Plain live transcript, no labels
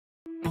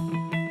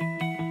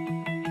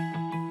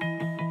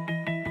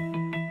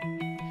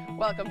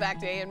Welcome back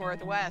to AM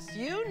Northwest.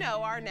 You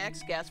know our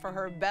next guest for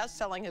her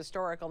best-selling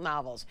historical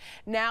novels.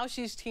 Now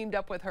she's teamed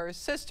up with her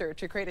sister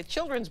to create a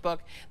children's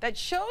book that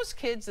shows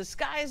kids the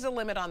sky's the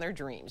limit on their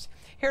dreams.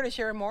 Here to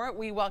share more,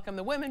 we welcome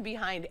the women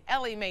behind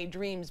Ellie May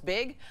Dreams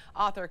Big,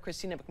 author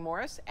Kristina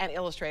McMorris and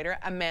illustrator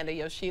Amanda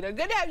Yoshida.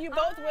 Good to have you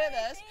both with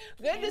us.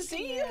 Good to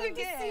see you again.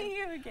 Good to see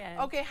you again.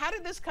 Okay, how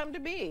did this come to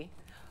be?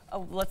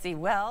 Oh, let's see.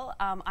 Well,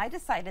 I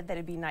decided that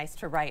it'd be nice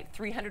to write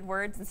 300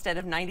 words instead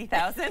of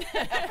 90,000.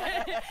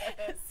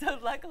 So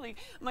luckily,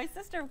 my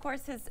sister, of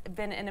course, has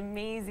been an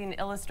amazing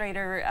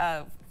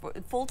illustrator,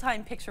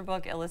 full-time picture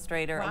book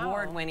illustrator, Wow.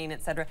 award-winning,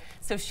 etc.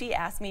 So she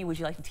asked me, would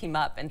you like to team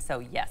up? And so,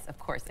 yes, of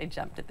course, I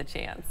jumped at the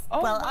chance.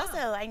 Oh, well, wow. Also,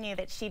 I knew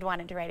that she'd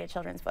wanted to write a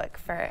children's book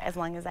for as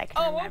long as I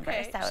could remember.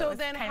 Okay. So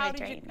then how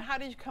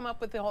did you come up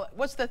with the whole,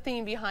 what's the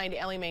theme behind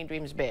Ellie May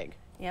Dreams Big?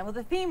 Yeah, well,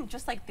 the theme,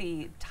 just like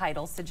the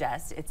title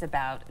suggests, it's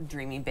about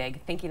dreaming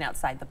big, thinking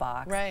outside the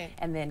box, right.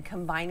 And then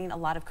combining a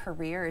lot of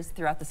careers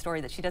throughout the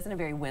story that she does in a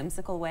very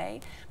whimsical way.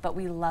 But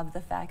we love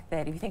the fact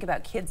that if you think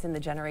about kids in the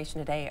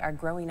generation today are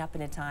growing up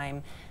in a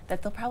time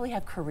that they'll probably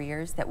have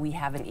careers that we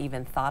haven't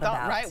even thought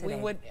about. Right, today. we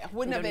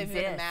wouldn't have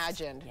even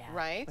imagined, yeah,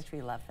 right? Which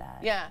we love that.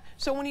 Yeah.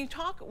 So when you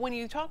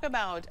talk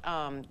about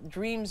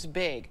dreams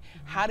big,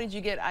 how did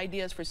you get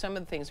ideas for some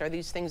of the things? Are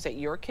these things that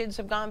your kids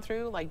have gone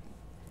through, like?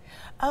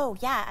 Oh,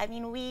 yeah. I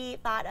mean, we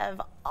thought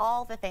of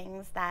all the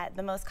things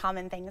the most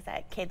common things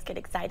that kids get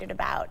excited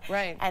about.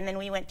 Right. And then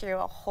we went through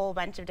a whole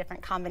bunch of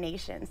different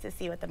combinations to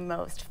see what the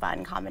most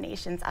fun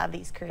combinations of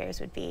these careers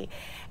would be.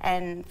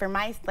 And for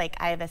I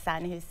have a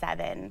son who's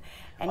 7,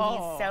 and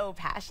he's so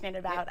passionate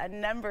about a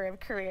number of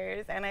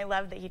careers, and I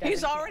love that he doesn't.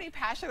 He's already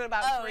passionate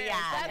about careers.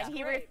 Yeah. That's and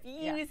he great.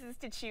 refuses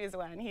to choose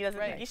one. He doesn't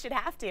think you should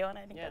have to, and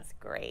I think that's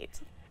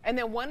great. And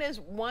then one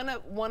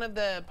of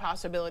the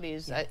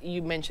possibilities that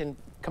you mentioned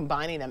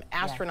combining them,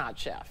 astronaut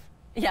chef.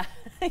 Yeah,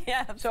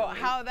 yeah. Absolutely.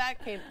 So how that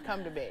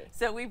come to be?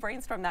 So we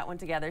brainstormed that one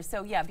together.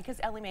 So yeah, because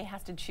Ellie May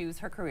has to choose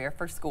her career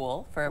for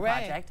school, for a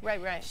project.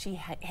 Right. She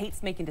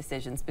hates making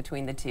decisions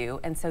between the two,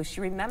 and so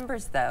she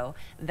remembers though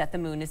that the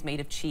moon is made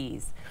of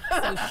cheese.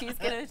 So she's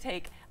going to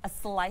take a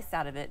slice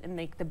out of it and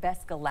make the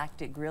best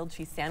galactic grilled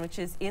cheese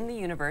sandwiches in the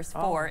universe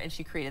for, and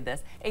she created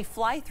this, a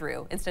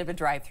fly-through instead of a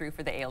drive-through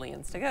for the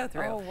aliens to go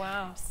through. Oh,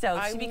 wow.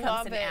 So she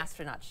becomes an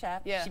astronaut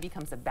chef. Yeah. She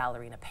becomes a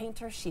ballerina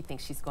painter. She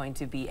thinks she's going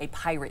to be a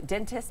pirate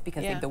dentist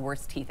because they have the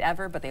worst teeth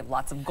ever, but they have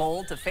lots of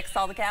gold to fix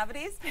all the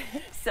cavities.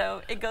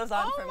 So it goes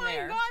on from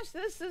there. Oh my gosh,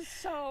 this is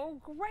so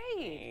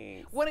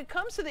great. When it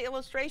comes to the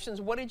illustrations,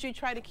 what did you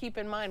try to keep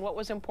in mind? What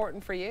was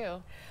important for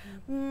you?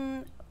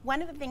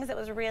 One of the things that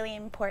was really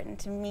important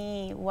to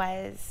me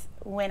was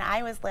when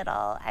I was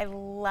little, I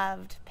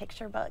loved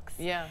picture books.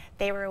 Yeah.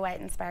 They were what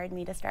inspired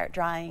me to start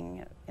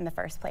drawing in the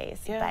first place.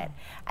 Yeah. But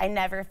I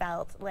never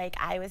felt like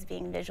I was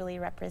being visually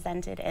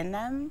represented in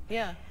them.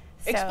 Yeah.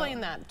 So, explain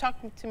that. Talk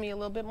to me a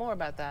little bit more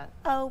about that.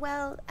 Oh,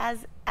 well,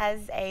 as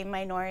a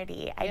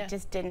minority, I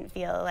just didn't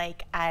feel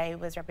like I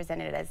was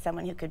represented as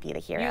someone who could be the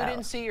hero. You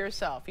didn't see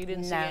yourself. You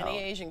didn't see any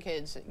Asian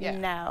kids. Yeah.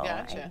 No,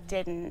 gotcha. I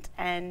didn't.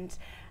 And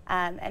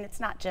it's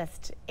not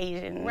just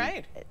Asian.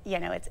 Right. You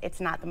know,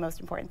 it's not the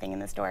most important thing in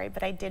the story,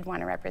 but I did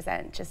want to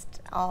represent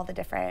just all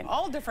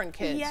different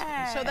kids.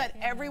 Yeah. So that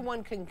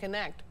everyone can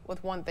connect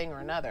with one thing or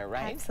another,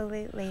 right?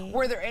 Absolutely.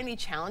 Were there any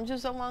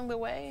challenges along the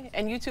way?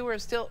 And you two are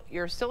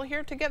you're still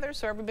here together,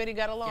 so everybody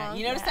got along. Yeah,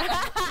 you noticed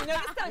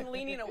that I'm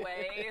leaning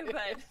away,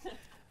 but.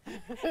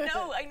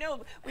 No, I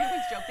know. We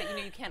always joke that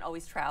you can't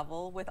always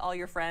travel with all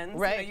your friends.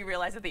 Right. You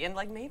realize at the end,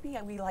 like maybe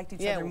we liked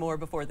each other more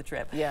before the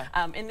trip. Yeah.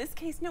 In this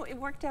case, no, it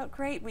worked out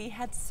great. We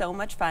had so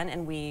much fun,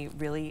 and we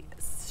really,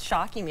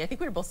 shockingly, I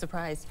think we were both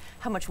surprised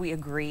how much we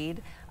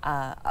agreed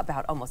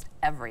about almost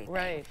everything.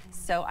 Right.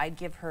 So I'd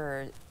give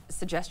her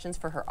suggestions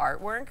for her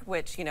artwork,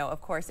 which,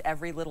 of course,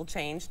 every little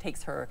change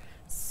takes her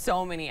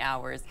so many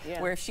hours. Yeah.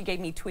 Where if she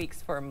gave me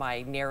tweaks for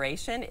my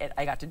narration,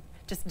 I got to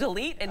just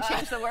delete and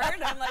change the word.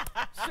 I'm like,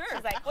 sure.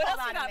 She's like, what else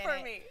you got for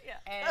me? Yeah.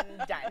 And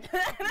done.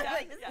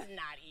 Like, this is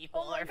not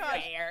equal or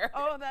fair.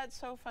 Oh, that's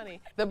so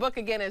funny. The book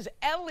again is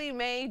Ellie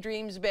May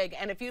Dreams Big,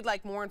 and if you'd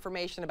like more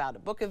information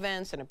about book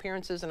events and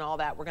appearances and all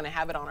that, we're going to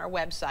have it on our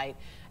website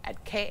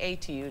at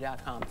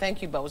katu.com.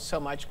 Thank you both so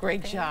much.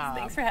 Great job.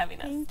 Thanks for having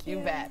us. Thank you.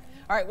 You bet.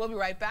 All right, we'll be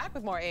right back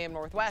with more AM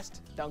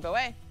Northwest. Don't go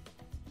away.